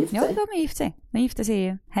 de har gift sig. Ja, de är gift sig. De gifte sig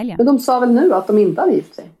i helgen. Men de sa väl nu att de inte har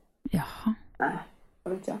gift sig? Jaha. Nej,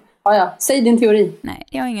 vad vet jag. Ja, säg din teori. Nej,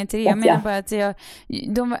 jag har ingen teori. Jag menar bara att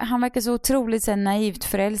han verkar så otroligt så naivt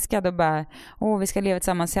förälskad och bara, vi ska leva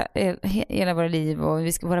tillsammans hela våra liv och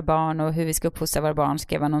vi ska vara barn och hur vi ska uppfostra våra barn,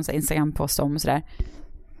 skrev någon Instagram-post om och sådär.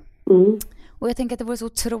 Och jag tänker att det vore så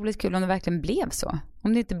otroligt kul om det verkligen blev så.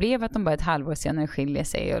 Om det inte blev att de bara ett halvår senare skiljer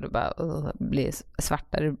sig och det bara blir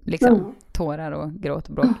svartare liksom, tårar och gråt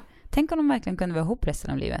och bråk. Tänk om de verkligen kunde vara ihop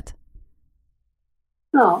resten av livet.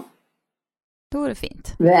 Ja. Då är det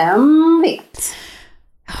fint. Vem vet?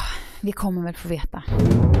 Vi kommer väl få veta.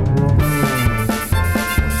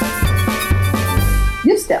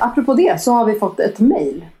 Just det, apropå det så har vi fått ett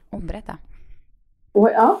mejl. Berätta.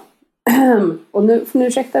 Och nu får ni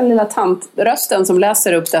ursäkta den lilla tantrösten som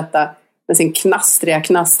läser upp detta med sin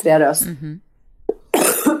knastriga röst.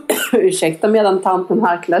 Ursäkta medan tanten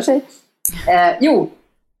harklar sig.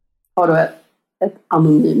 Har då ett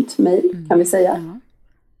anonymt mejl kan vi säga.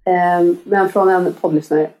 Men från en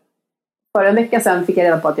poddlyssnare. För en vecka sedan fick jag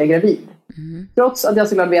reda på att jag är gravid. Trots att jag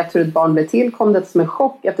såklart vet hur ett barn blev till kom det som en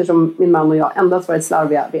chock eftersom min man och jag endast varit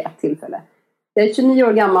slarviga vid ett tillfälle. Jag är 29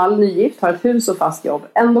 år gammal, nygift, har ett hus och fast jobb.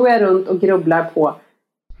 Ändå är jag runt och grubblar på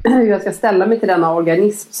hur jag ska ställa mig till denna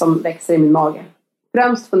organism som växer i min mage.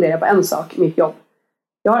 Främst funderar jag på en sak, mitt jobb.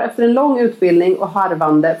 Jag har efter en lång utbildning och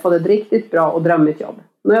harvande fått ett riktigt bra och drömmigt jobb.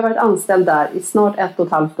 Nu har jag varit anställd där i snart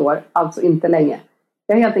 1,5 år, alltså inte länge.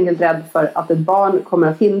 Jag är helt enkelt rädd för att ett barn kommer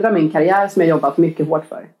att hindra min karriär som jag jobbat mycket hårt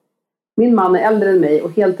för. Min man är äldre än mig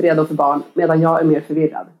och helt redo för barn medan jag är mer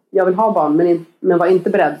förvirrad. Jag vill ha barn men var inte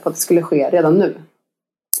beredd på att det skulle ske redan nu.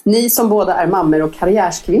 Ni som båda är mammor och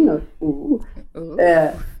karriärskvinnor.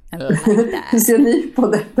 Hur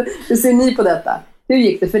ser ni på detta? Hur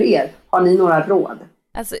gick det för er? Har ni några råd?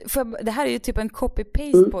 Alltså, det här är ju typ en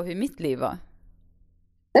copy-paste på hur mitt liv var.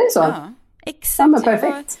 Det är så? Ja, exakt. Ja, men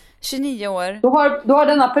perfekt. 29 år. Då har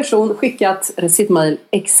denna person skickat sitt mejl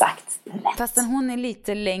exakt rätt. Fastän hon är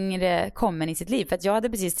lite längre kommen i sitt liv. För att jag hade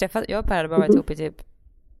precis träffat, jag och Per hade bara varit ihop i typ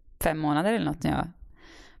 5 månader eller något när jag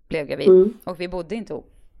blev gravid. Och vi bodde inte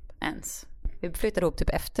ihop ens. Vi flyttade ihop typ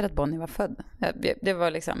efter att Bonnie var född. Det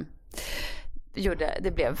var liksom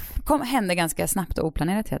hände ganska snabbt och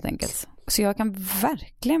oplanerat helt enkelt. Så jag kan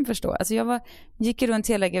verkligen förstå. Alltså gick runt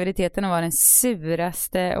hela graviditeten och var den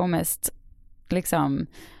suraste och mest liksom,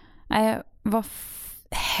 vad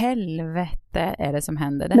helvete är det som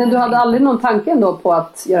händer? Men du hade aldrig någon tanke ändå på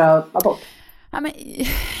att göra abort? Ja, men,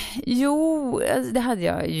 jo, det hade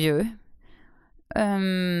jag ju.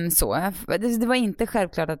 Så. Det var inte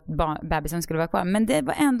självklart att bebisen skulle vara kvar. Men det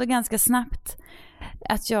var ändå ganska snabbt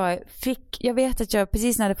att jag vet att jag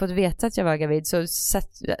precis när jag hade fått veta att jag var gravid så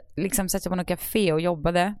satt jag på något café och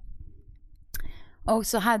jobbade. Och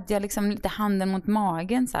så hade jag liksom lite handen mot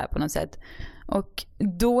magen så här på något sätt. Och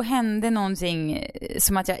då hände någonting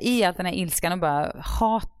som att jag i allt den här ilskan och bara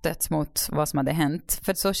hatet mot vad som hade hänt.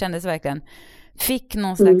 För så kändes det verkligen. Fick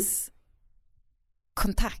någon slags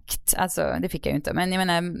kontakt. Alltså det fick jag ju inte. Men jag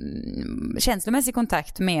menar känslomässig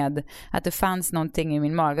kontakt med att det fanns någonting i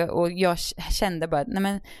min mage. Och jag kände bara, nej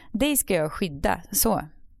men det ska jag skydda. Så.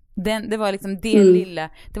 Det var liksom det lilla.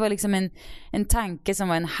 Det var liksom en tanke som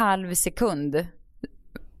var en halv sekund.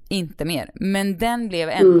 Inte mer. Men den blev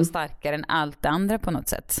ändå starkare än allt det andra på något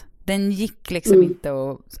sätt. Den gick liksom inte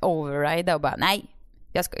att overrida och bara, nej,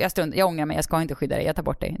 jag ångrar mig, jag ska inte skydda dig, jag tar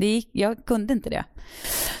bort dig. Jag kunde inte det.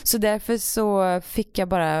 Så därför så fick jag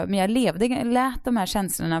bara, men jag lät de här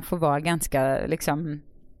känslorna få vara ganska liksom,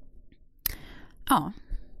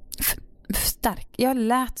 stark. Jag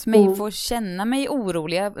lät mig få känna mig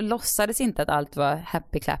orolig. Jag låtsades inte att allt var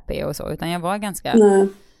happy-clappy och så, utan jag var ganska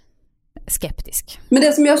skeptisk. Men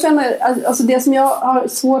det som jag känner, alltså det som jag har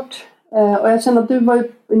svårt, och jag känner att du var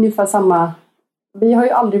ju ungefär samma, vi har ju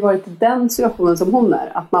aldrig varit i den situationen som hon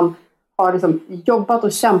är, att man har liksom jobbat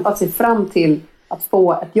och kämpat sig fram till att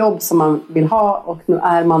få ett jobb som man vill ha och nu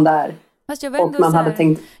är man där. Fast jag var ändå och man hade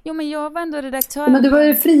tänkt... Jo, men jag var ändå redaktör. Men du var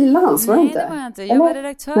ju frilans, var du inte? Nej, det var jag inte. Jag var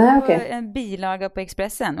redaktör på en bilaga på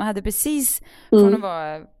Expressen och hade precis, från att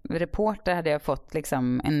vara reporter hade jag fått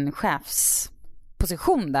liksom en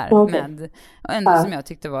chefsposition där med, och ändå som jag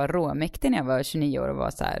tyckte var råmäktig när jag var 29 år och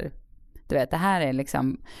var så här, du vet, det här är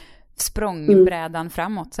liksom språngbrädan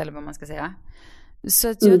framåt, eller vad man ska säga. Så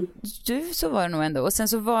att så var det nog ändå. Och sen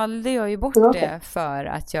så valde jag ju bort det för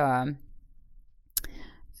att jag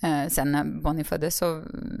sen när Bonnie föddes så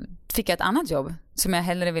fick jag ett annat jobb som jag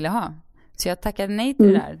hellre ville ha. Så jag tackade nej till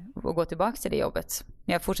det där och gå tillbaka till det jobbet.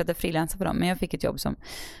 Jag fortsatte frilansa på dem, men jag fick ett jobb som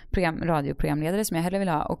radioprogramledare som jag hellre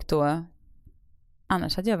ville ha. Och då,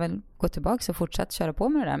 annars hade jag väl gått tillbaka och fortsatt köra på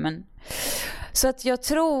med det där. Men, så att jag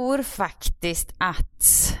tror faktiskt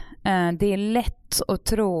att det är lätt att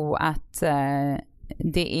tro att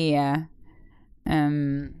det är...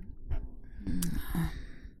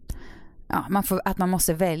 att man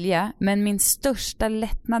måste välja. Men min största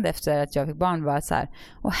lättnad efter att jag fick barn var så här: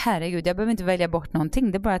 herregud, jag behöver inte välja bort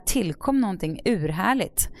någonting. Det bara tillkom någonting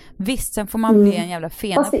urhärligt. Visst, sen får man bli en jävla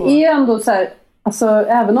fena på. Fast det är ju ändå så här, alltså,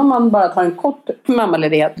 även om man bara tar en kort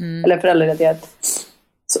mammaledighet eller föräldraledighet,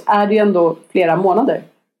 så är det ju ändå flera månader.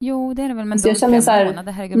 Jo, det är det väl. Men så de flera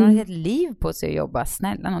månader, herregud, man har ett liv på sig att jobba.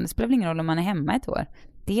 Snälla någon, det spelar väl ingen roll om man är hemma ett år.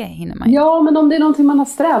 Det hinner man ju. Ja, men om det är någonting man har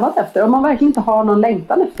strävat efter. Om man verkligen inte har någon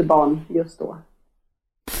längtan efter barn just då.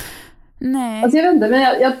 Nej. Alltså jag vet inte,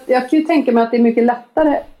 men jag kan ju tänka mig att det är mycket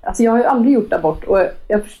lättare. Alltså jag har ju aldrig gjort abort. Och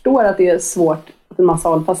jag förstår att det är svårt en massa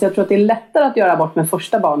håll. Fast jag tror att det är lättare att göra abort med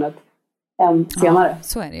första barnet än senare. Ja,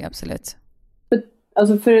 så är det ju absolut.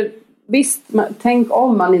 För visst, tänk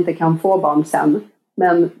om man inte kan få barn sen.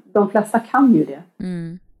 Men de flesta kan ju det.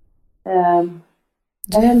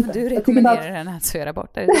 Du rekommenderar henne att göra bort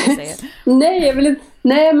det, du säger.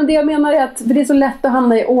 Nej, men det jag menar är att för det är så lätt att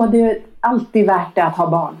hamna i det är alltid värt det att ha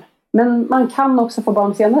barn. Men man kan också få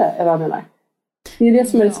barn senare, är vad jag menar. Det är det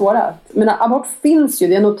som är det svåra. Men abort finns ju,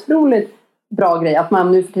 det är en otroligt bra grej att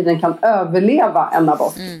man nu för tiden kan överleva en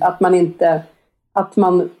abort. Att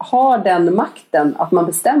man har den makten att man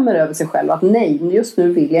bestämmer över sig själv att nej, just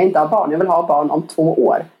nu vill jag inte ha barn. Jag vill ha barn om 2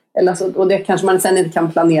 år. Eller så, och det kanske man sen inte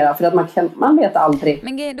kan planera för att man vet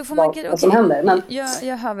aldrig då får man, vad som händer. Men,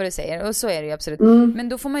 jag hör vad du säger och så är det ju absolut. Men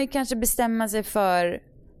då får man ju kanske bestämma sig för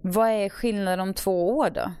vad är skillnaden om 2 år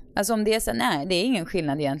då? Alltså om det är så, nej det är ingen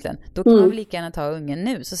skillnad egentligen. Då kan man väl lika gärna ta ungen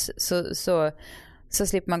nu så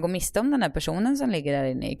slipper man gå miste om den här personen som ligger där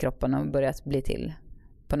inne i kroppen och börjat bli till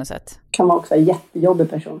på något sätt. Kan vara också en jättejobbig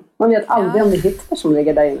person. Man vet aldrig om det är Hitler som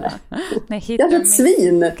ligger där inne. Nej, Hitler det är ett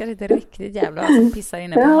svin. Inte riktigt jävla som pissar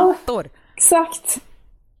inne på mattor. Exakt.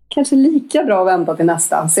 Kanske lika bra att vänta till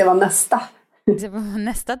nästa. Se vad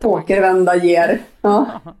nästa åkervända ger. Ja.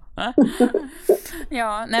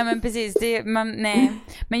 Ja, nej men precis.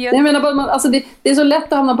 Men jag menar bara, alltså det är så lätt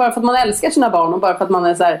att hamna bara för att man älskar sina barn och bara för att man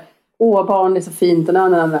är så här, barn är så fint och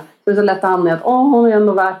så det är så lätt att hamna i att det är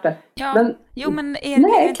ändå värt det. Ja. Men,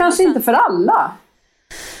 nej, kanske inte för alla.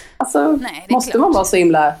 Alltså, måste man vara så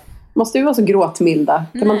himla, måste vi vara så gråtmilda?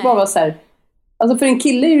 Kan man inte bara vara så här, alltså för en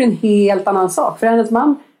kille är det en helt annan sak. För hennes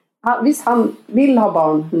man, visst han vill ha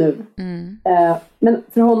barn nu. Men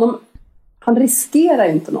för honom, han riskerar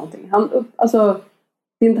inte någonting. Alltså,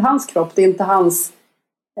 det är inte hans kropp, det är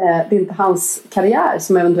inte hans karriär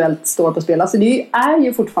som eventuellt står på spel. Alltså det är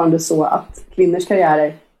ju fortfarande så att kvinnors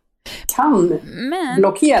karriärer kan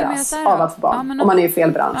blockeras av att få barn om man är i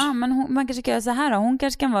fel bransch. Ja, men man kanske kan göra så här då. Hon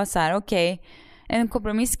kanske kan vara så här, okej, en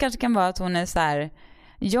kompromiss kanske kan vara att hon är så här: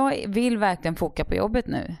 jag vill verkligen foka på jobbet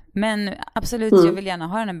nu, men absolut, jag vill gärna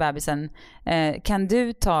ha den här bebisen. Kan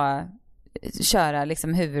du köra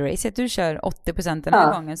liksom huvudracet, du kör 80% den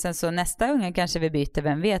här gången, sen så nästa unge kanske vi byter,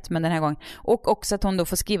 vem vet, men den här gången. Och också att hon då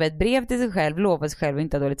får skriva ett brev till sig själv, lova sig själv och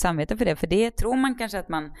inte ha dåligt samvete för det tror man kanske att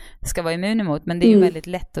man ska vara immun emot, men det är ju väldigt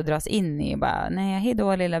lätt att dras in i bara, nej,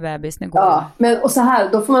 hejdå lilla bebis, nu går jag. Men och så här,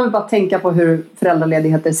 då får man väl bara tänka på hur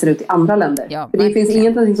föräldraledigheter ser ut i andra länder. Ja, för det finns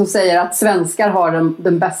ingenting som säger att svenskar har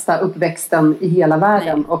den bästa uppväxten i hela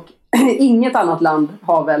världen, och inget annat land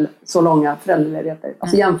har väl så långa föräldraledigheter.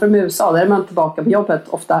 Alltså jämför med USA, där är man tillbaka på jobbet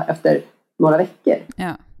ofta efter några veckor.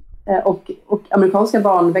 Ja. Och amerikanska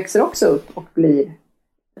barn växer också upp och blir,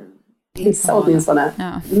 vissa åtminstone,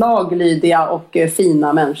 laglydiga och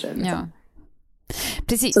fina människor. Liksom. Ja.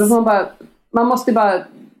 Precis. Så då får man måste bara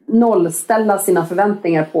nollställa sina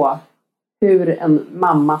förväntningar på hur en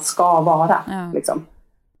mamma ska vara. Ja. Liksom.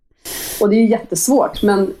 Och det är ju jättesvårt,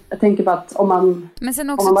 men jag tänker bara att om man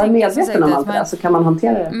var medveten om allt det så kan man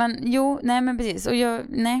hantera det. Men precis. Och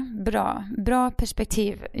bra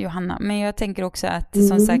perspektiv, Johanna. Men jag tänker också att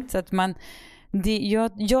som sagt att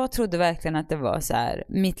jag trodde verkligen att det var så här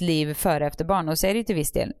mitt liv före efter barn, och så är det till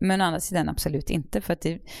viss del, men å andra sidan absolut inte, för att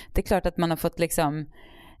det är klart att man har fått liksom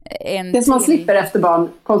det som man slipper efter barn,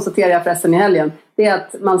 konstaterar jag förresten i helgen, det är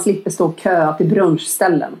att man slipper stå och köa till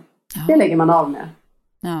brunchställen. Ja. Det lägger man av med.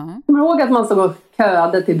 Ja. Jag kommer ihåg att man stod och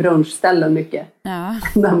köade till brunchställen mycket. Ja.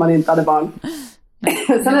 När man inte hade barn.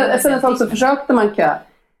 sen ett tag så försökte man köa.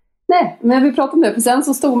 Nej, men vi pratade om det.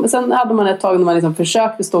 För sen hade man ett tag när man liksom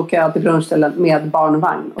försökte stå och köa till brunchställen med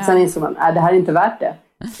barnvagn. Och sen insåg man, det här är inte värt det.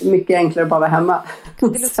 mycket enklare att bara vara hemma. Det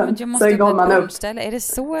låter som att jag måste så går man upp. Är det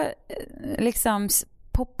så liksom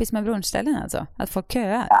poppis med brunchställen alltså? Att folk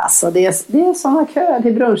köar? Alltså det är sådana köer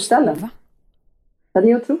till brunchställen. Va? Ja,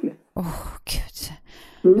 det är otroligt. Gud.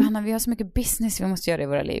 Johanna, vi har så mycket business vi måste göra i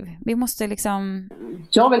våra liv. Vi måste liksom...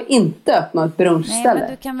 Jag vill inte öppna ett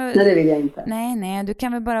brunchställe. Nej, det vill jag inte. Nej, du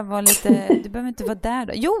kan väl bara vara lite... Du behöver inte vara där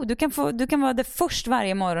då. Jo, du kan vara där först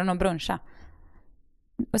varje morgon och bruncha.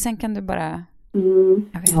 Och sen kan du bara...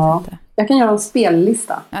 Jag vet inte. Jag kan göra en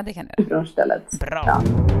spellista. Ja, det kan du göra. I brunchstället. Bra.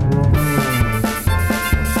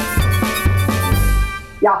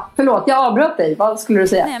 Ja, förlåt, jag avbröt dig. Vad skulle du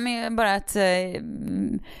säga? Nej, men bara att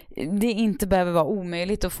det inte behöver vara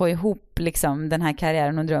omöjligt att få ihop liksom, den här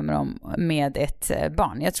karriären och drömmer om med ett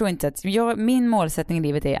barn. Jag tror inte att... min målsättning i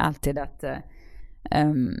livet är alltid att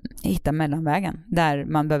hitta mellanvägen. Där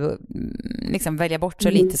man behöver liksom, välja bort så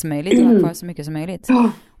lite som möjligt och ha kvar så mycket som möjligt.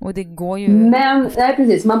 Och det går ju... Men, nej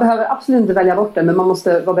precis. Man behöver absolut inte välja bort det. Men man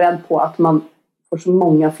måste vara beredd på att man får så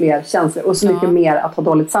många fler känslor och så mycket mer att ha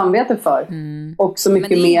dåligt samvete för. Och så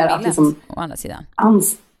mycket mer att liksom... å andra sidan.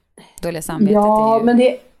 Dåliga samvetet är ju... men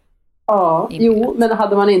det... Ja, inbillat. men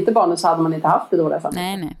hade man inte barnen så hade man inte haft det dåliga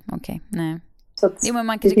samvetet. Nej, okej. Nej. Så att men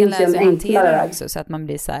man kanske kan lära sig att hantera det också så att man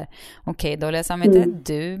blir så här: okej, dåliga samvete,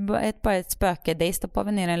 du bara ett spöke, dig stoppar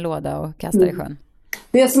vi ner i en låda och kastar i sjön.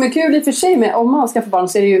 Det som är kul i och för sig med om man skaffar barn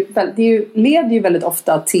så är det ju leder ju väldigt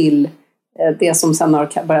ofta till det som sen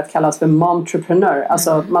har börjat kallas för momtrepreneur.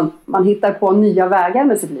 Alltså man hittar på nya vägar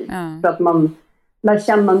med sitt liv. För att man lär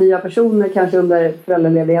känna nya personer kanske under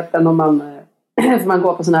föräldraledigheten och man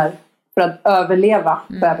går på sån här, för att överleva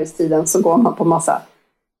bebistiden så går man på massa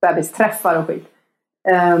bebisträffar och skit.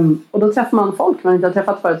 Och då träffar man folk man inte har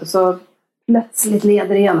träffat förut och så plötsligt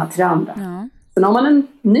leder det ena till det andra. Sen har man en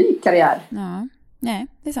ny karriär. Nej,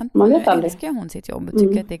 det är sant. Man vet aldrig. Älskar hon sitt jobb och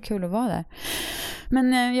tycker att det är kul att vara där.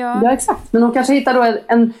 Men ja, exakt. Men hon kanske hittar då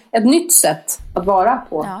ett nytt sätt att vara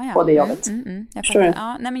på det jobbet. Jag förstår.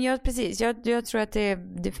 Ja, nej men precis. Jag tror att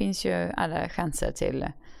det finns ju alla chanser till...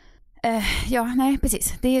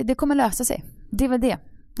 precis. Det kommer lösa sig. Det är väl det.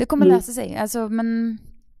 Det kommer lösa sig. Alltså, men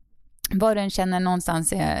vad den känner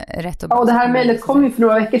någonstans är rätt och bra. Ja, och det här mejlet kom ju för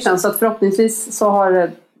några veckor sedan så att förhoppningsvis så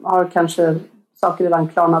har kanske saker redan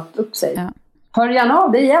klarnat upp sig. Ja. Hör gärna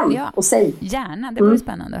av dig igen och säg. Gärna, det blir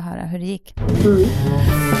spännande att höra hur det gick.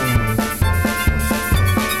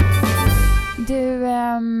 Du,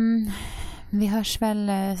 vi hörs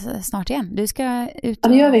väl snart igen. Du ska ut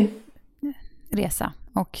och det gör vi. Resa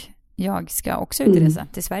och jag ska också ut och resa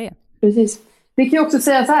till Sverige. Precis. Vi kan ju också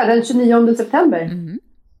säga så här, den 29 september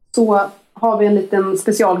så har vi en liten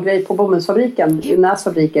specialgrej på bomullsfabriken i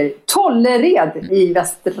Näsfabriker. Tollered i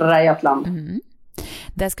Västra Götland.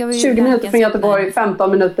 Där ska vi 20 minuter från Göteborg,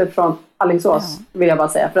 15 minuter från Alingsås vill jag bara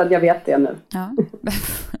säga, för att jag vet det nu.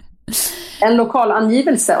 En lokal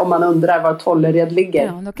angivelse om man undrar var Tollered ligger.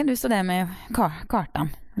 Ja, då kan du stå där med kartan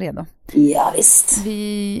redo. Ja, visst.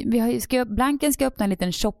 Blanken ska öppna en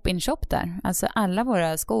liten shop-in-shop där. Alltså alla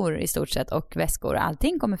våra skor i stort sett och väskor.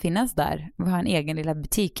 Allting kommer finnas där. Vi har en egen lilla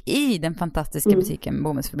butik i den fantastiska butiken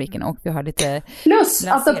Bomullsfabriken. Och vi har lite... Plus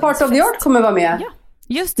att The Part of the Art kommer vara med. Ja,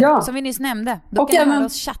 just det. Som vi nyss nämnde. Då kan man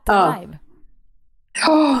oss chatta live.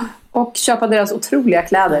 Och köpa deras otroliga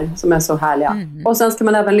kläder som är så härliga. Och sen ska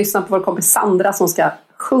man även lyssna på vår kompis Sandra som ska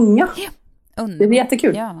sjunga. Det blir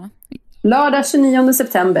jättekul. Ja. Lördag 29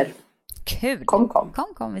 september. Kul.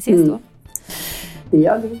 Kom. Vi ses då. Det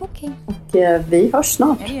gör vi. Okej. Och vi hörs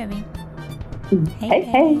snart. Ja, det gör vi.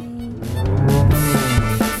 Hej.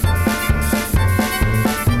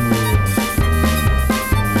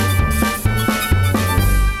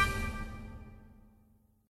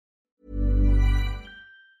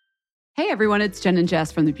 Hey everyone, it's Jen and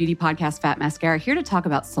Jess from the beauty podcast Fat Mascara here to talk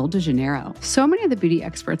about Sol de Janeiro. So many of the beauty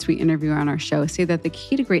experts we interview on our show say that the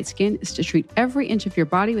key to great skin is to treat every inch of your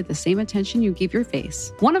body with the same attention you give your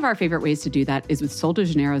face. One of our favorite ways to do that is with Sol de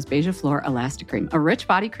Janeiro's Beija Flor Elastic Cream, a rich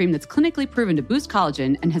body cream that's clinically proven to boost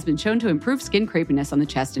collagen and has been shown to improve skin crepiness on the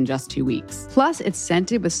chest in just 2 weeks. Plus, it's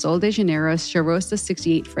scented with Sol de Janeiro's Charosta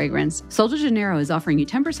 68 fragrance. Sol de Janeiro is offering you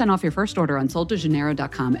 10% off your first order on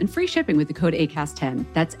soldejaneiro.com and free shipping with the code ACAST10.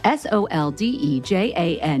 That's SOLDEJANEIRO,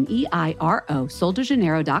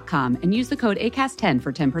 soldejaneiro.com, and use the code ACAST10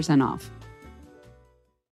 for 10% off.